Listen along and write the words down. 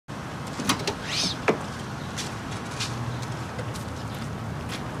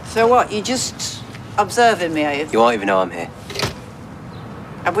So what, you just observing me, are you? You won't even know I'm here.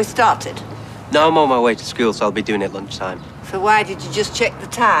 Have we started? No, I'm on my way to school, so I'll be doing it at lunchtime. So why did you just check the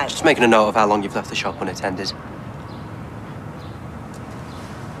time? Just making a note of how long you've left the shop unattended.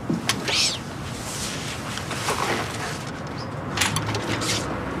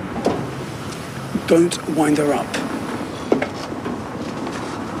 Don't wind her up.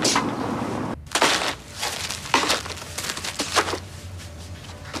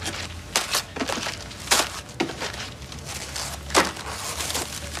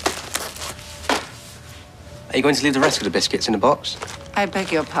 Are you going to leave the rest of the biscuits in the box? I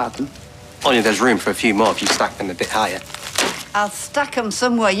beg your pardon. Only there's room for a few more if you stack them a bit higher. I'll stack them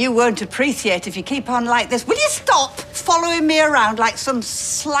somewhere you won't appreciate if you keep on like this. Will you stop following me around like some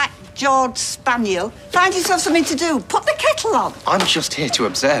slack-jawed spaniel? Find yourself something to do. Put the kettle on. I'm just here to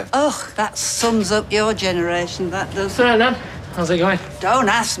observe. Ugh, that sums up your generation, that does. So, Nan, how's it going? Don't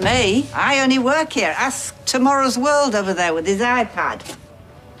ask me. I only work here. Ask Tomorrow's World over there with his iPad.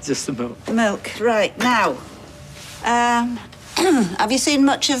 Just the milk. Milk, right, now. Have you seen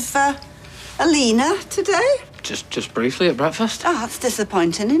much of Alina today? Just briefly at breakfast. Oh, that's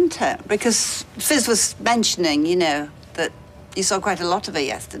disappointing, isn't it? Because Fizz was mentioning, you know, that you saw quite a lot of her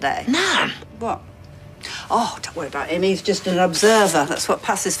yesterday. Nan! What? Oh, don't worry about him. He's just an observer. That's what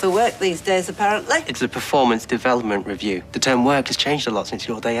passes for work these days, apparently. It's a performance development review. The term work has changed a lot since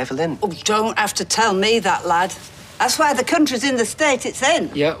your day, Evelyn. Oh, don't have to tell me that, lad. That's why the country's in the state it's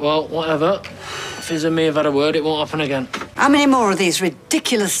in. Yeah, well, whatever. Fizz and me have had a word, it won't happen again. How many more of these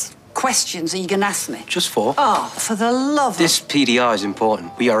ridiculous questions are you going to ask me? Just 4. Oh, for the love of... This PDR is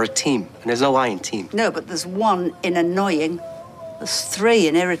important. We are a team, and there's no I in team. No, but there's 1 in annoying. There's 3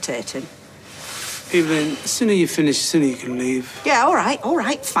 in irritating. Evelyn, the sooner you finish, the sooner you can leave. Yeah, all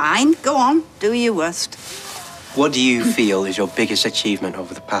right, fine. Go on, do your worst. What do you feel is your biggest achievement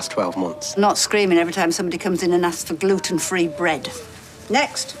over the past 12 months? Not screaming every time somebody comes in and asks for gluten-free bread.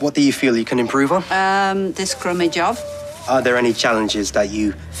 Next. What do you feel you can improve on? This crummy job. Are there any challenges that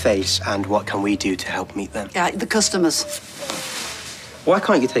you face, and what can we do to help meet them? The customers. Why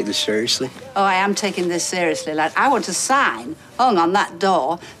can't you take this seriously? Oh, I am taking this seriously, lad. I want a sign hung on that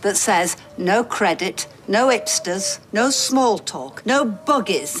door that says no credit, no hipsters, no small talk, no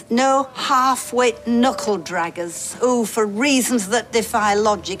buggies, no half-wit knuckle-draggers who, for reasons that defy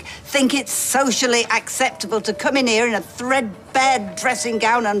logic, think it's socially acceptable to come in here in a threadbare dressing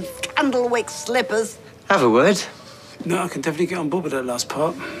gown and candlewick slippers. Have a word. No, I can definitely get on board with that last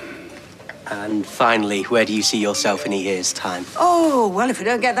part. And finally, where do you see yourself in a year's time? Oh, well, if we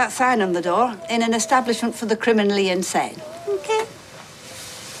don't get that sign on the door, in an establishment for the criminally insane. OK?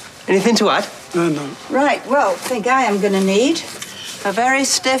 Anything to add? No. Right, well, I think I am going to need a very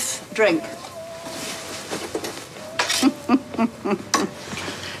stiff drink.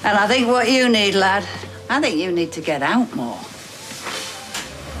 And I think what you need, lad, I think you need to get out more.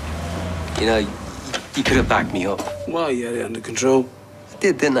 You know, you could have backed me up. Well, you had it under control. I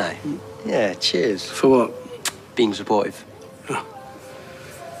did, didn't I? Yeah, cheers. For what? Being supportive. Oh.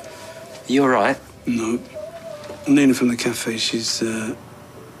 You all right? No. Nina from the cafe, she's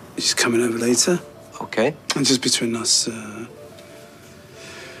coming over later. Okay. And just between us,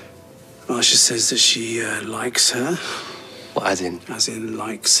 Arsha says that she likes her. What, as in? As in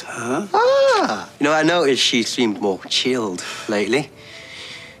likes her. Ah! You know, I noticed she seemed more chilled lately.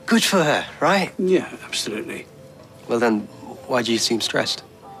 Good for her, right? Yeah, absolutely. Well then, why do you seem stressed?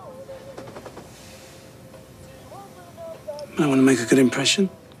 I want to make a good impression.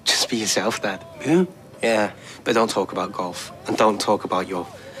 Just be yourself, Dad. Yeah? Yeah, but don't talk about golf. And don't talk about your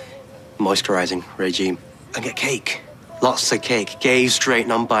moisturizing regime. And get cake. Lots of cake. Gay, straight,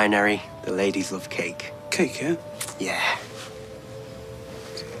 non-binary. The ladies love cake. Cake, yeah? Yeah.